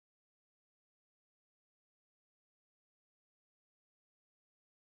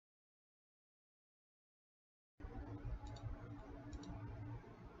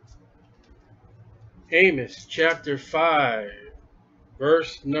Amos chapter 5,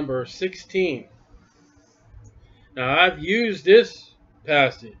 verse number 16. Now, I've used this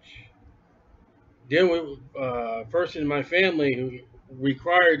passage dealing with a person in my family who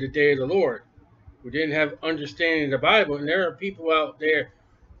required the day of the Lord, who didn't have understanding of the Bible. And there are people out there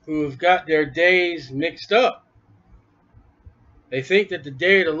who have got their days mixed up. They think that the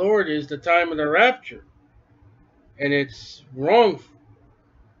day of the Lord is the time of the rapture, and it's wrong.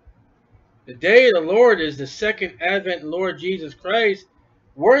 The day of the Lord is the second advent Lord Jesus Christ.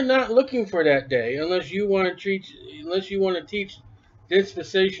 We're not looking for that day unless you want to teach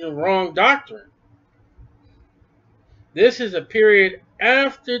dispensational wrong doctrine. This is a period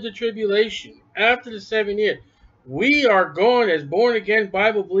after the tribulation, after the 7 years. We are gone as born-again,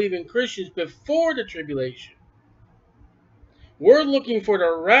 Bible-believing Christians before the tribulation. We're looking for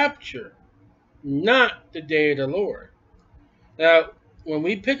the rapture, not the day of the Lord. Now, when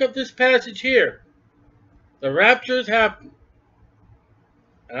we pick up this passage here, the rapture has happened.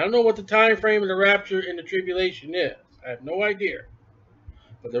 And I don't know what the time frame of the rapture in the tribulation is. I have no idea.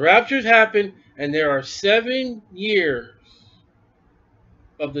 But the rapture has happened, and there are 7 years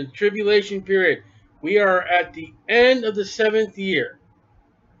of the tribulation period. We are at the end of the 7th year.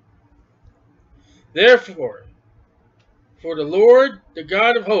 Therefore, for the Lord, the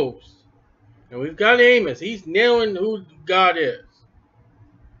God of hosts, and we've got Amos. He's nailing who God is.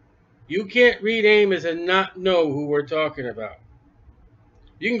 You can't read Amos and not know who we're talking about.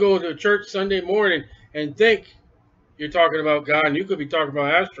 You can go to a church Sunday morning and think you're talking about God, and you could be talking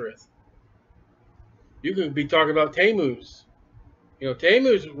about Ashtoreth. You could be talking about Tammuz. You know,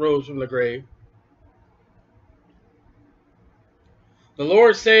 Tammuz rose from the grave. The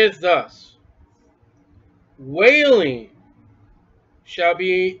Lord saith thus, wailing shall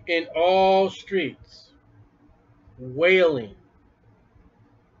be in all streets. Wailing.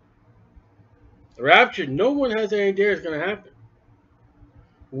 The rapture, no one has any idea is going to happen.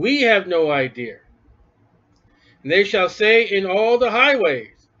 We have no idea. And they shall say in all the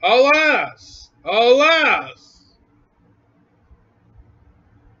highways, alas, alas.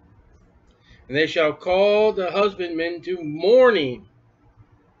 And they shall call the husbandmen to mourning.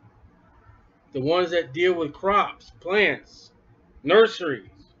 The ones that deal with crops, plants, nurseries.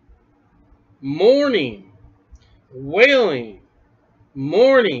 Mourning, wailing,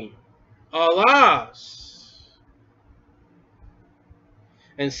 mourning, alas.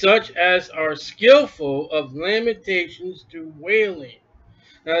 And such as are skillful of lamentations to wailing.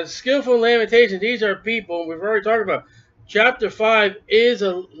 Now, skillful lamentations, these are people, we've already talked about. Chapter 5 is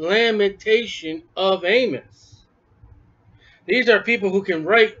a lamentation of Amos. These are people who can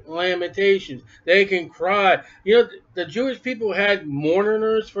write lamentations. They can cry. You know, the Jewish people had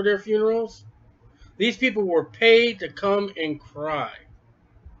mourners for their funerals. These people were paid to come and cry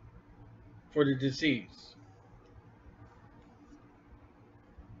for the deceased.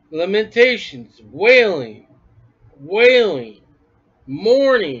 Lamentations, wailing, wailing,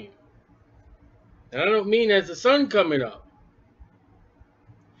 mourning. And I don't mean as the sun coming up.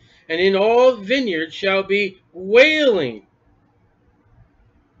 And in all vineyards shall be wailing.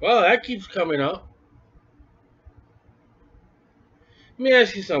 Well, that keeps coming up. Let me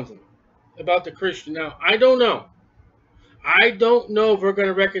ask you something about the Christian. Now, I don't know. I don't know if we're going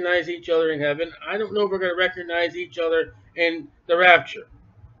to recognize each other in heaven. I don't know if we're going to recognize each other in the rapture.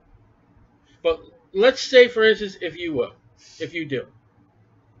 But let's say, for instance, if you will, if you do.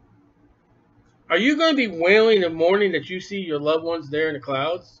 Are you going to be wailing and mourning that you see your loved ones there in the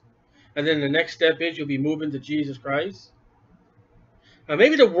clouds? And then the next step is you'll be moving to Jesus Christ? Now,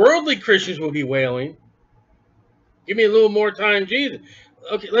 maybe the worldly Christians will be wailing. Give me a little more time, Jesus.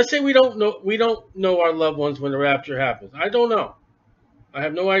 Okay, let's say we don't know our loved ones when the rapture happens. I don't know. I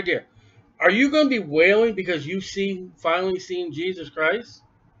have no idea. Are you going to be wailing because you finally seen Jesus Christ?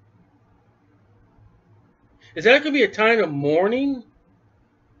 Is that going to be a time of mourning?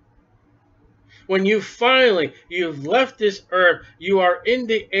 When you've left this earth, you are in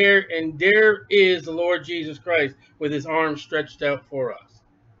the air, and there is the Lord Jesus Christ with his arms stretched out for us.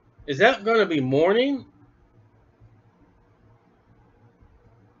 Is that going to be mourning?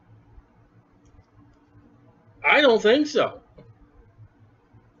 I don't think so.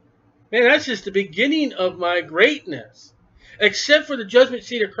 Man, that's just the beginning of my greatness. Except for the judgment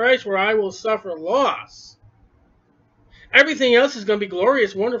seat of Christ, where I will suffer loss. Everything else is going to be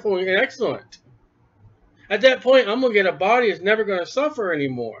glorious, wonderful, and excellent. At that point, I'm going to get a body that's never going to suffer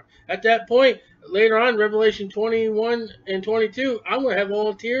anymore. At that point, later on, Revelation 21 and 22, I'm going to have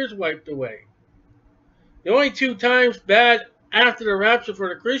all the tears wiped away. The only 2 times bad after the rapture for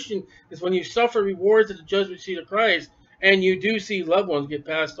the Christian is when you suffer rewards at the judgment seat of Christ, and you do see loved ones get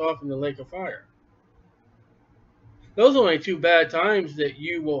passed off in the lake of fire. Those are only two bad times that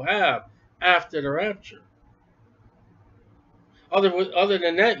you will have after the rapture. Other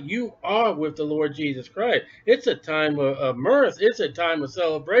than that, you are with the Lord Jesus Christ. It's a time of mirth. It's a time of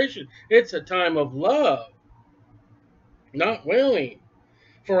celebration. It's a time of love, not wailing.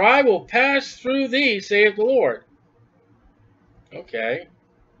 For I will pass through thee, saith the Lord. Okay.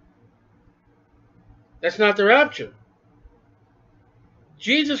 That's not the rapture.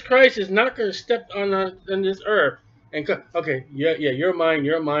 Jesus Christ is not going to step on this earth and go, okay, yeah, you're mine,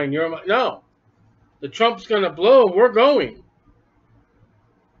 you're mine, you're mine. No. The trump's going to blow and we're going.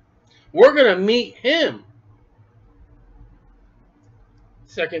 We're going to meet him.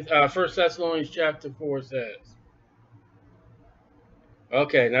 1 Thessalonians chapter 4 says.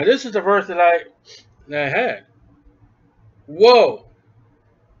 Okay, now this is the verse that I had. Whoa.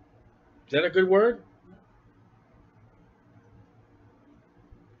 Is that a good word?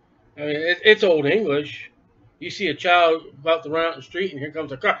 I mean, it's old English. You see a child about to run out the street and here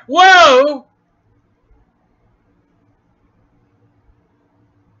comes a car. Whoa!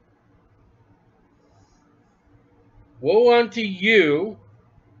 Woe unto you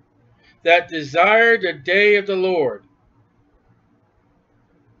that desire the day of the Lord.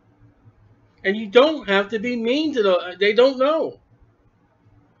 And you don't have to be mean to them. They don't know.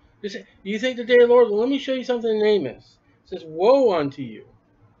 You say, you think the day of the Lord? Well, let me show you something in Amos. It says, woe unto you.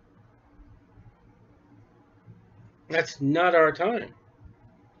 That's not our time.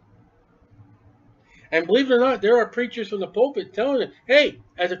 And believe it or not, there are preachers from the pulpit telling them, hey,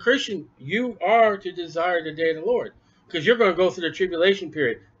 as a Christian, you are to desire the day of the Lord. Because you're going to go through the tribulation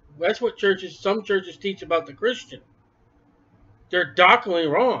period. That's what some churches teach about the Christian. They're doctrinally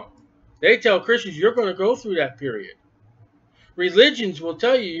wrong. They tell Christians you're going to go through that period. Religions will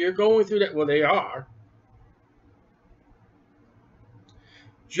tell you you're going through that. Well, they are.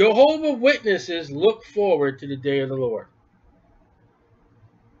 Jehovah's Witnesses look forward to the day of the Lord.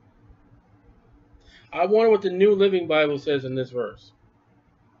 I wonder what the New Living Bible says in this verse.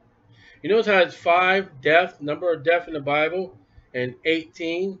 You notice how it's 5 death, number of death in the Bible, and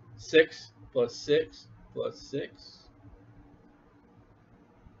 18, 6 plus 6 plus 6.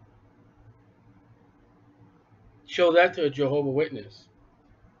 Show that to a Jehovah's Witness.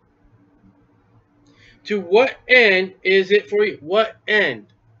 To what end is it for you? What end?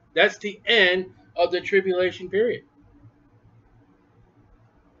 That's the end of the tribulation period.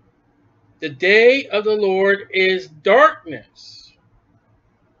 The day of the Lord is darkness.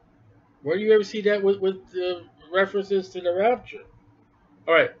 Where do you ever see that with the references to the rapture?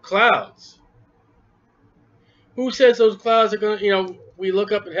 All right, clouds. Who says those clouds are going to, we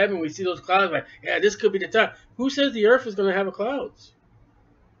look up in heaven, we see those clouds, like, yeah, this could be the time. Who says the earth is going to have clouds?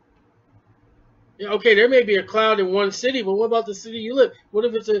 Yeah, okay, there may be a cloud in one city, but what about the city you live? What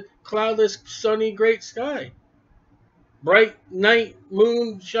if it's a cloudless, sunny, great sky? Bright night,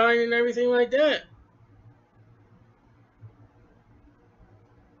 moon shining, and everything like that.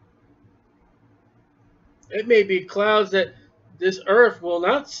 It may be clouds that this earth will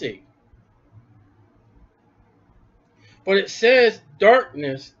not see. But it says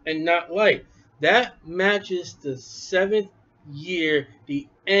darkness and not light. That matches the 7th year, the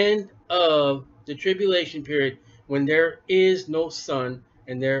end of the tribulation period, when there is no sun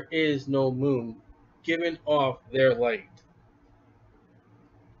and there is no moon giving off their light.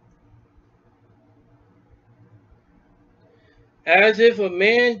 As if a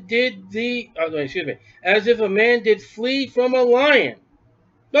man did as if a man did flee from a lion.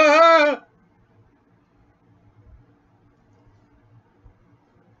 Ah!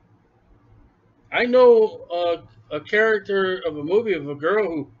 I know a character of a movie of a girl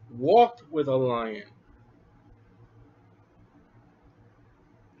who walked with a lion,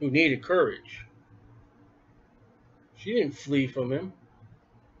 who needed courage. She didn't flee from him.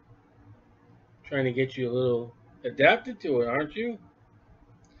 Trying to get you a little adapted to it, aren't you?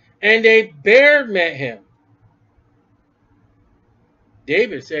 And a bear met him.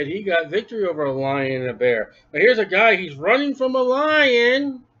 David said he got victory over a lion and a bear. But here's a guy, he's running from a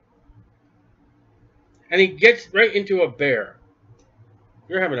lion, and he gets right into a bear.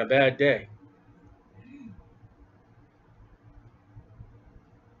 You're having a bad day.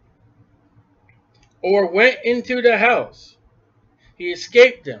 Or went into the house. He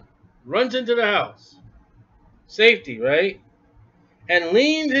escaped them. Runs into the house. Safety, right? And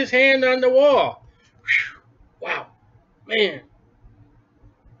leaned his hand on the wall. Whew. Wow. Man.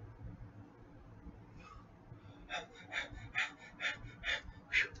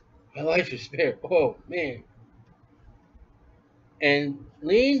 My life is spared. Oh, man. And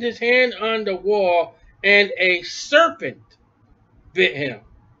leaned his hand on the wall, and a serpent bit him.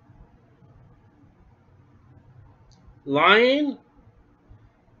 lion,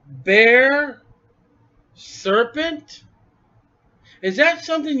 bear, serpent. Is that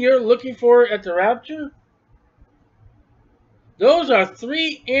something you're looking for at the rapture? Those are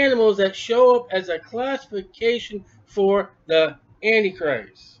three animals that show up as a classification for the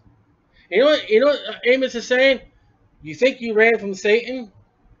Antichrist. You know what Amos is saying? You think you ran from Satan?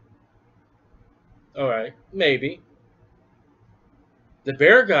 All right, maybe. The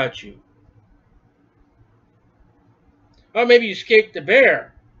bear got you. Or maybe you escaped the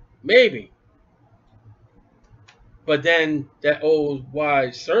bear. Maybe. But then that old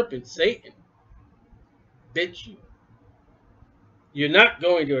wise serpent, Satan, bit you. You're not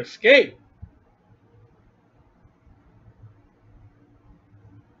going to escape.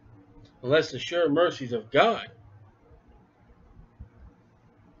 Unless the sure mercies of God.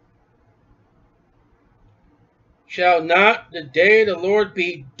 Shall not the day of the Lord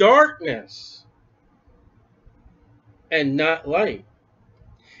be darkness and not light?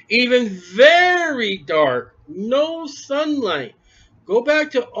 Even very dark, no sunlight. Go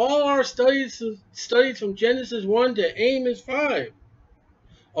back to all our studies from Genesis 1 to Amos 5.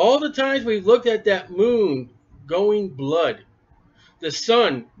 All the times we've looked at that moon going blood, the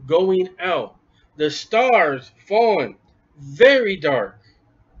sun going out, the stars falling, very dark,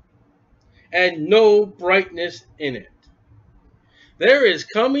 and no brightness in it. There is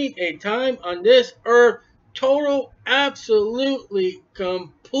coming a time on this earth, total, absolutely,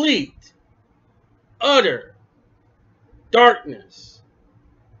 complete, utter darkness.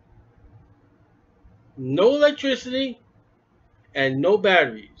 No electricity and no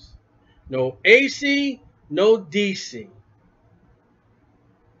batteries. No AC, no DC.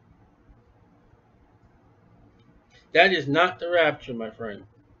 That is not the rapture, my friend.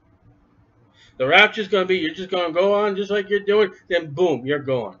 The rapture is going to be, you're just going to go on just like you're doing, then boom, you're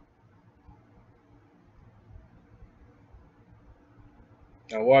gone.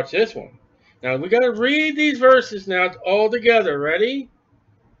 Now watch this one. Now we got to read these verses now all together. Ready?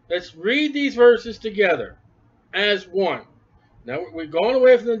 Let's read these verses together as one. Now we're going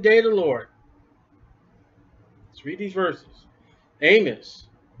away from the day of the Lord. Let's read these verses. Amos.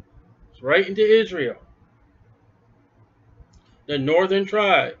 It's right into Israel. The northern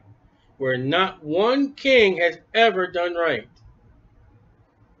tribe, where not one king has ever done right.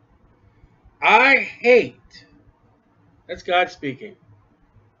 I hate. That's God speaking.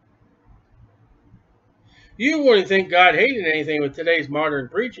 You wouldn't think God hated anything with today's modern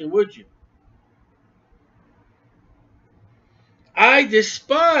preaching, would you? I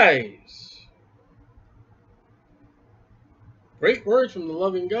despise. Great words from the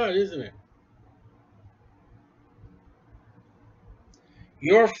loving God, isn't it?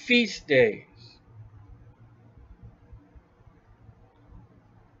 Your feast days.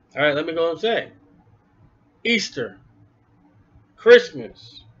 All right, let me go and say. Easter,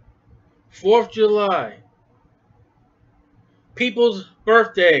 Christmas, 4th of July, people's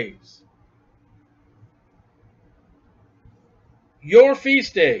birthdays, your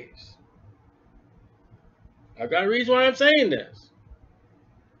feast days. I've got a reason why I'm saying this.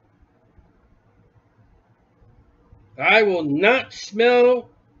 I will not smell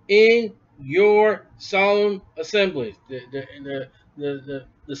in your solemn assemblies. The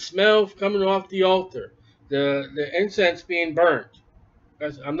smell coming off the altar, the incense being burnt.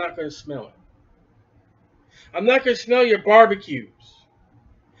 I'm not going to smell it. I'm not going to smell your barbecues.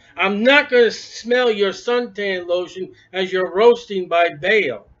 I'm not going to smell your suntan lotion as you're roasting by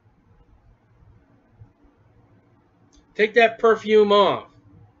Baal. Take that perfume off.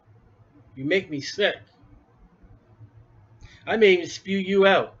 You make me sick. I may even spew you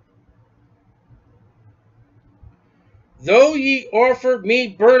out. Though ye offer me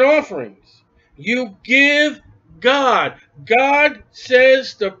burnt offerings, you give God. God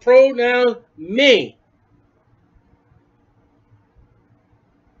says the pronoun me.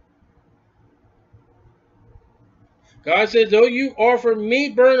 God says, though you offer me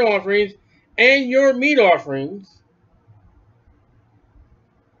burnt offerings and your meat offerings,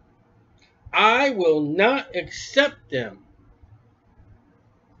 I will not accept them.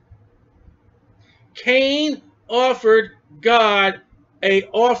 Cain offered God an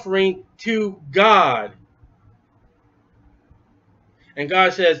offering to God. And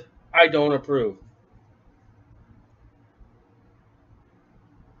God says, I don't approve.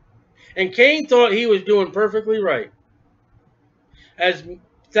 And Cain thought he was doing perfectly right. As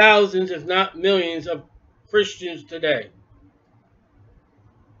thousands, if not millions, of Christians today.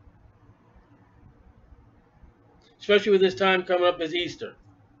 Especially with this time coming up as Easter.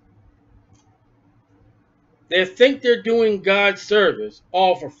 They think they're doing God's service,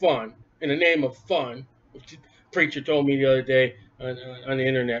 all for fun, in the name of fun, preacher told me the other day on the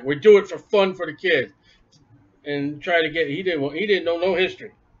internet. We do it for fun for the kids, and try to get. He didn't know no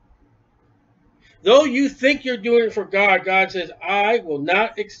history. Though you think you're doing it for God, God says, I will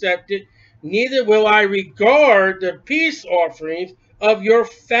not accept it, neither will I regard the peace offerings of your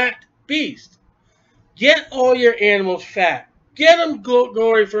fat beast. Get all your animals fat. Get them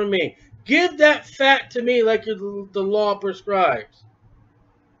glory for me. Give that fat to me like the law prescribes.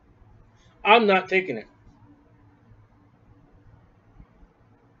 I'm not taking it.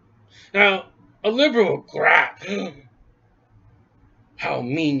 Now, a liberal will grab. How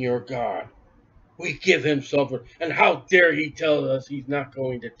mean your God. We give him something, and how dare he tell us he's not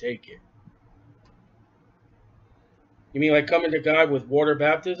going to take it? You mean like coming to God with water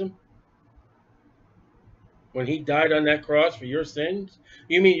baptism? When he died on that cross for your sins?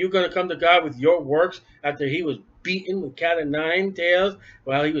 You mean you're going to come to God with your works after he was beaten with cat of nine tails,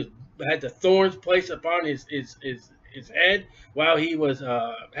 while he had the thorns placed upon his head, while he was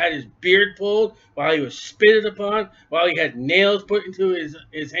had his beard pulled, while he was spitted upon, while he had nails put into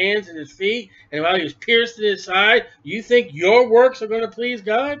his hands and his feet, and while he was pierced in his side? You think your works are going to please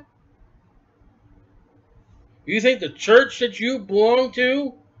God? You think the church that you belong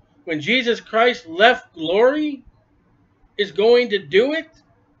to, when Jesus Christ left glory, is going to do it?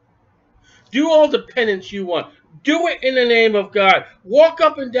 Do all the penance you want. Do it in the name of God. Walk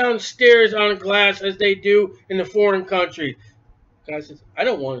up and down stairs on glass as they do in the foreign countries. God says, I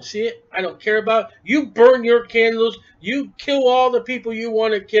don't want to see it. I don't care about it. You burn your candles. You kill all the people you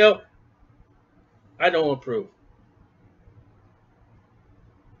want to kill. I don't approve.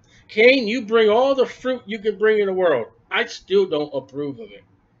 Cain, you bring all the fruit you can bring in the world. I still don't approve of it.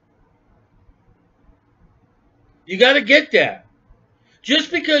 You got to get that.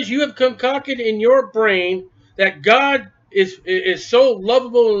 Just because you have concocted in your brain that God is so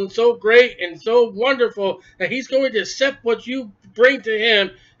lovable and so great and so wonderful that he's going to accept what you bring to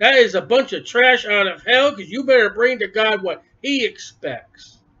him, that is a bunch of trash out of hell, because you better bring to God what he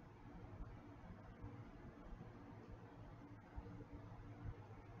expects.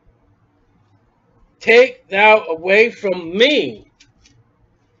 Take thou away from me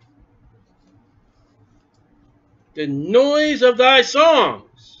the noise of thy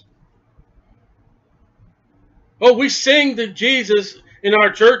songs. Oh, we sing to Jesus in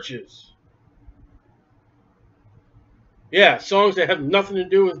our churches. Yeah, songs that have nothing to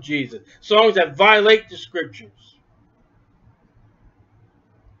do with Jesus. Songs that violate the scriptures.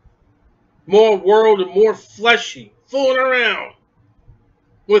 More world and more fleshy. Fooling around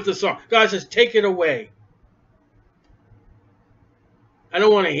with the song. God says, take it away. I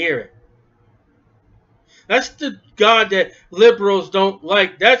don't want to hear it. That's the God that liberals don't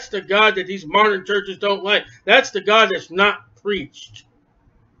like. That's the God that these modern churches don't like. That's the God that's not preached.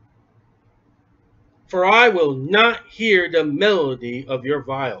 For I will not hear the melody of your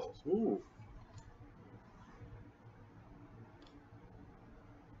viols. Ooh.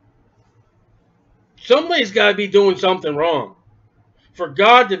 Somebody's got to be doing something wrong for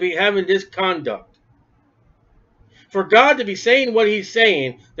God to be having this conduct. For God to be saying what he's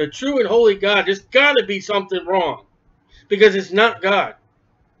saying, the true and holy God, there's got to be something wrong. Because it's not God.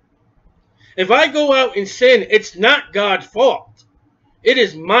 If I go out and sin, it's not God's fault. It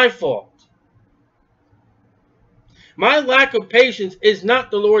is my fault. My lack of patience is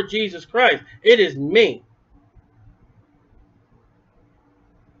not the Lord Jesus Christ. It is me.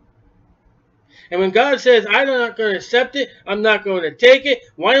 And when God says, I'm not going to accept it, I'm not going to take it,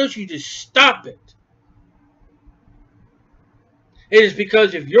 why don't you just stop it? It is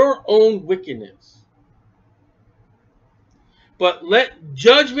because of your own wickedness. But let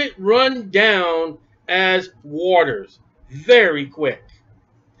judgment run down as waters. Very quick.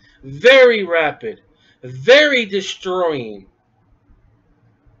 Very rapid. Very destroying.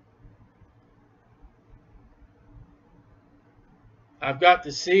 I've got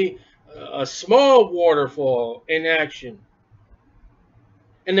to see a small waterfall in action.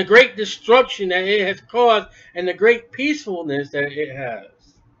 And the great destruction that it has caused, and the great peacefulness that it has.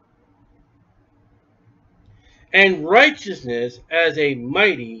 And righteousness as a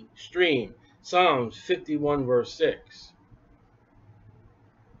mighty stream. Psalms 51 verse 6.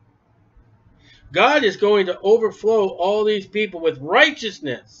 God is going to overflow all these people with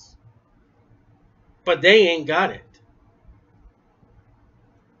righteousness. But they ain't got it.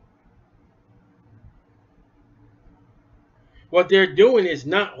 What they're doing is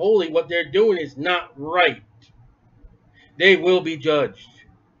not holy. What they're doing is not right. They will be judged.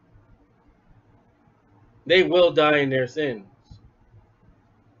 They will die in their sins.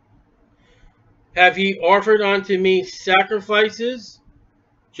 Have ye offered unto me sacrifices?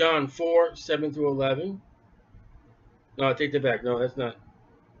 John 4, 7 through 11. No, I take that back. No, that's not.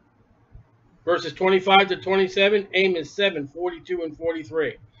 Verses 25 to 27, Amos 7, 42 and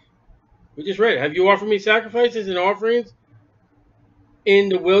 43. We just read it. Have you offered me sacrifices and offerings in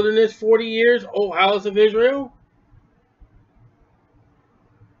the wilderness 40 years, O house of Israel?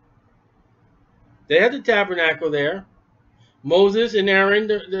 They had the tabernacle there. Moses and Aaron,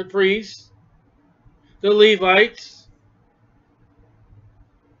 the priests, the Levites.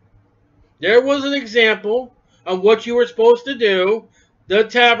 There was an example of what you were supposed to do. The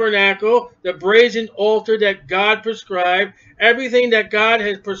tabernacle, the brazen altar that God prescribed, everything that God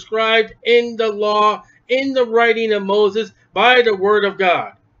has prescribed in the law, in the writing of Moses, by the word of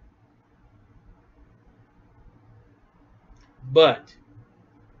God. But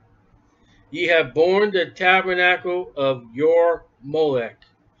ye have borne the tabernacle of your Molech,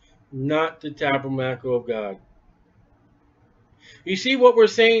 not the tabernacle of God. You see what we're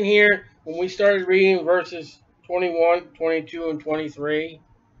saying here when we started reading verses 21, 22, and 23?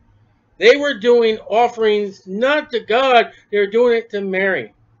 They were doing offerings not to God, they're doing it to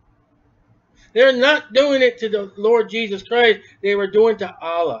Mary. They're not doing it to the Lord Jesus Christ, they were doing it to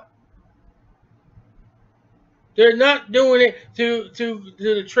Allah. They're not doing it to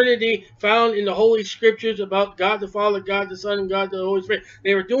the Trinity found in the Holy Scriptures about God the Father, God the Son, and God the Holy Spirit.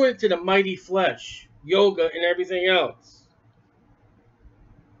 They were doing it to the mighty flesh, yoga, and everything else.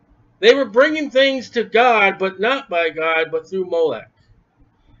 They were bringing things to God, but not by God, but through Molech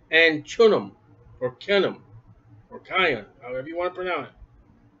and Chunam, or Kenim, or Kayan, however you want to pronounce it.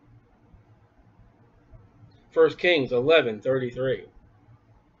 1 Kings 11:33.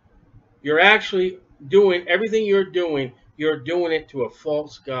 You're actually doing everything you're doing it to a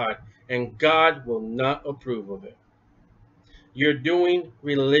false God, and God will not approve of it. You're doing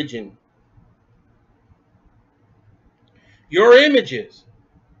religion. Your images.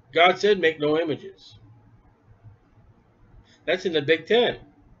 God said, make no images. That's in the Big Ten.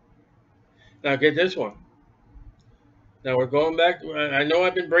 Now get this one. Now we're going back. I know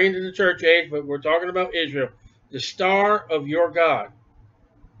I've been bringing to the church age, but we're talking about Israel. The star of your God.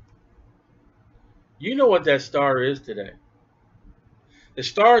 You know what that star is today. The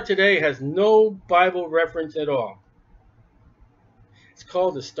star today has no Bible reference at all. It's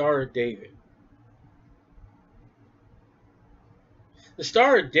called the Star of David. The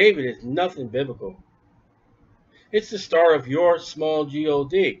Star of David is nothing biblical. It's the star of your small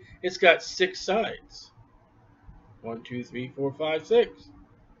God. It's got 6 sides. 1, 2, 3, 4, 5, 6.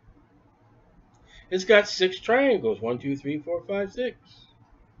 It's got 6 triangles. 1, 2, 3, 4, 5, 6.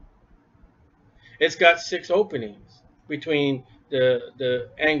 It's got 6 openings between the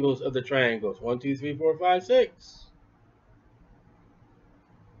angles of the triangles. 1, 2, 3, 4, 5, 6.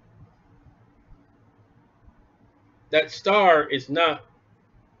 That star is not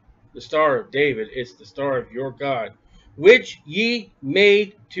the Star of David, it's the star of your God, which ye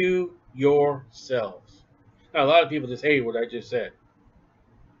made to yourselves. Now, a lot of people just hate what I just said.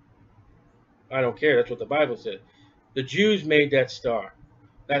 I don't care. That's what the Bible said. The Jews made that star.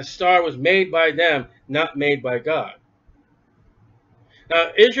 That star was made by them, not made by God.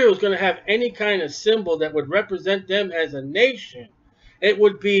 Now, if Israel was going to have any kind of symbol that would represent them as a nation, it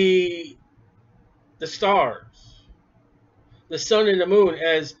would be the stars, the sun and the moon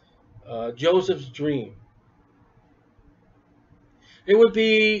as Joseph's dream. It would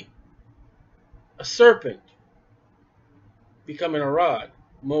be a serpent becoming a rod,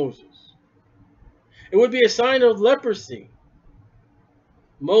 Moses. It would be a sign of leprosy,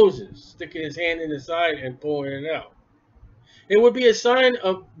 Moses sticking his hand in the side and pulling it out. It would be a sign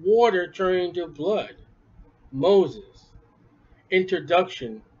of water turning to blood, Moses'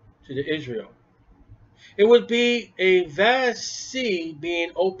 introduction to the Israel. It would be a vast sea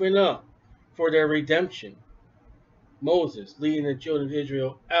being opened up for their redemption, Moses leading the children of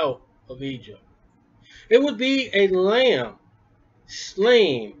Israel out of Egypt. It would be a lamb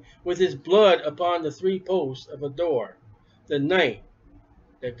slain with his blood upon the 3 posts of a door, the night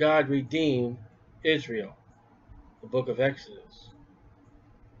that God redeemed Israel, the book of Exodus.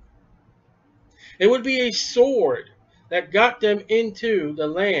 It would be a sword that got them into the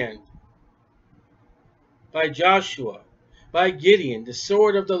land by Joshua, by Gideon, the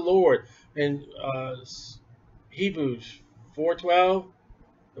sword of the Lord. In Hebrews 4:12,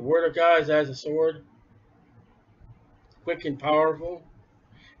 the word of God is as a sword, quick and powerful.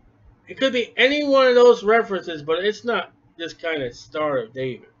 It could be any one of those references, but it's not this kind of Star of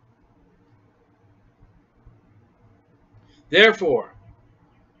David. Therefore,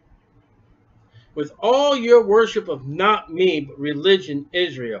 with all your worship of not me, but religion,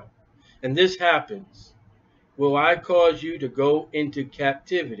 Israel, and this happens, will I cause you to go into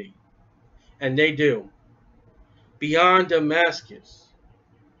captivity. And they do. beyond Damascus.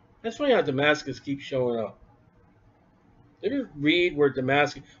 That's funny how Damascus keeps showing up. Did you read where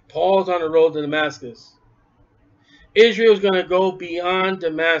Damascus, Paul's on the road to Damascus. Israel's going to go beyond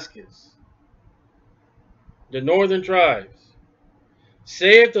Damascus. The northern tribes.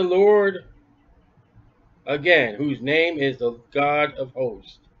 Saith the Lord, again, whose name is the God of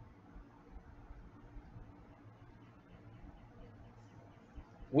hosts.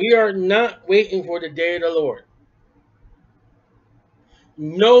 We are not waiting for the day of the Lord.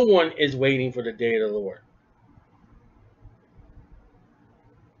 No one is waiting for the day of the Lord.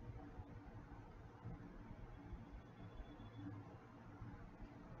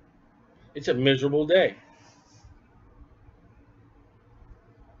 It's a miserable day.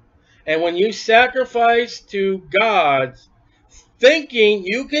 And when you sacrifice to gods, thinking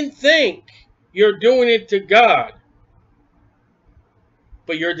you can think you're doing it to God,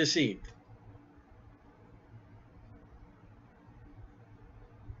 but you're deceived.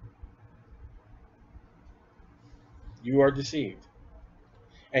 You are deceived.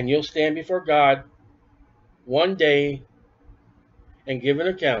 And you'll stand before God one day and give an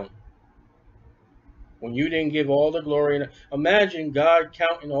account when you didn't give all the glory. Imagine God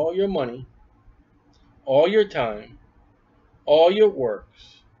counting all your money, all your time, all your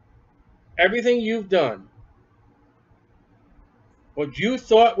works, everything you've done, what you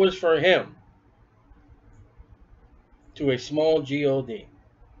thought was for Him, to a small God.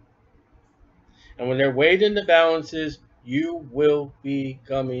 And when they're weighed in the balances, you will be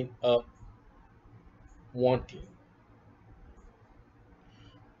coming up wanting.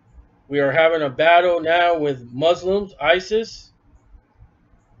 We are having a battle now with Muslims, ISIS,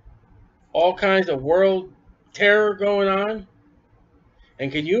 all kinds of world terror going on.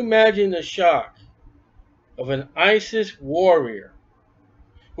 And can you imagine the shock of an ISIS warrior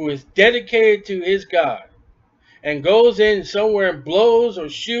who is dedicated to his God and goes in somewhere and blows or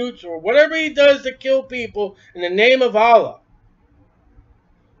shoots or whatever he does to kill people in the name of Allah?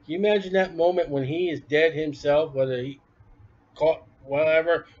 Can you imagine that moment when he is dead himself, whether he caught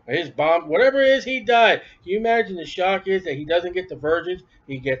whatever, or his bomb, whatever it is, he died? Can you imagine the shock is that he doesn't get the virgins,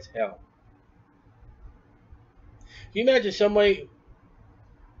 he gets hell? Can you imagine somebody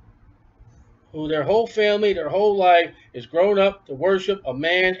who their whole family, their whole life is grown up to worship a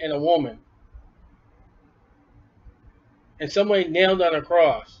man and a woman, and somebody nailed on a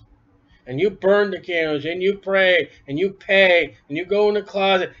cross, and you burn the candles, and you pray, and you pay, and you go in the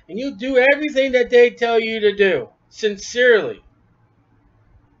closet, and you do everything that they tell you to do, sincerely.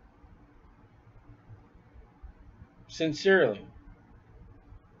 Sincerely.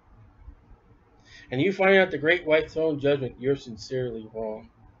 And you find out the great white throne judgment, you're sincerely wrong.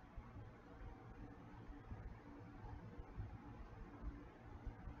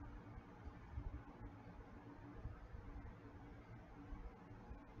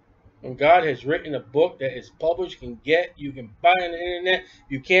 When God has written a book that is published, you can buy it on the internet.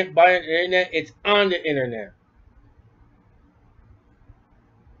 You can't buy it on the internet, it's on the internet.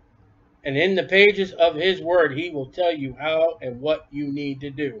 And in the pages of His Word, He will tell you how and what you need to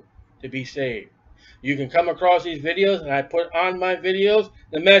do to be saved. You can come across these videos, and I put on my videos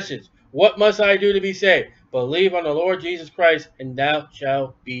the message. What must I do to be saved? Believe on the Lord Jesus Christ, and thou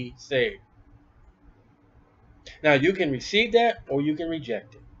shalt be saved. Now, you can receive that, or you can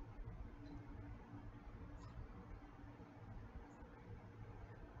reject it.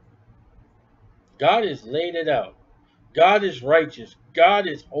 God has laid it out. God is righteous. God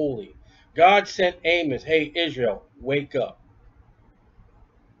is holy. God sent Amos, hey, Israel, wake up.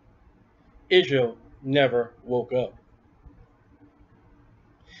 Israel never woke up.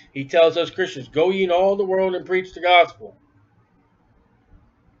 He tells us Christians, go ye in all the world and preach the gospel.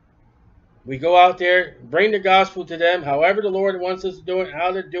 We go out there, bring the gospel to them, however the Lord wants us to do it,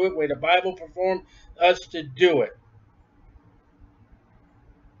 how to do it, way the Bible performed us to do it.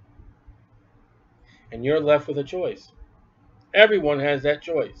 And you're left with a choice. Everyone has that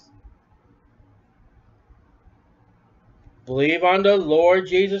choice. Believe on the Lord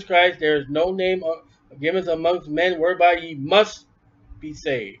Jesus Christ. There is no name given amongst men whereby ye must be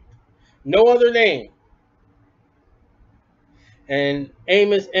saved. No other name. And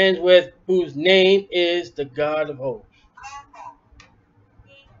Amos ends with, whose name is the God of hope.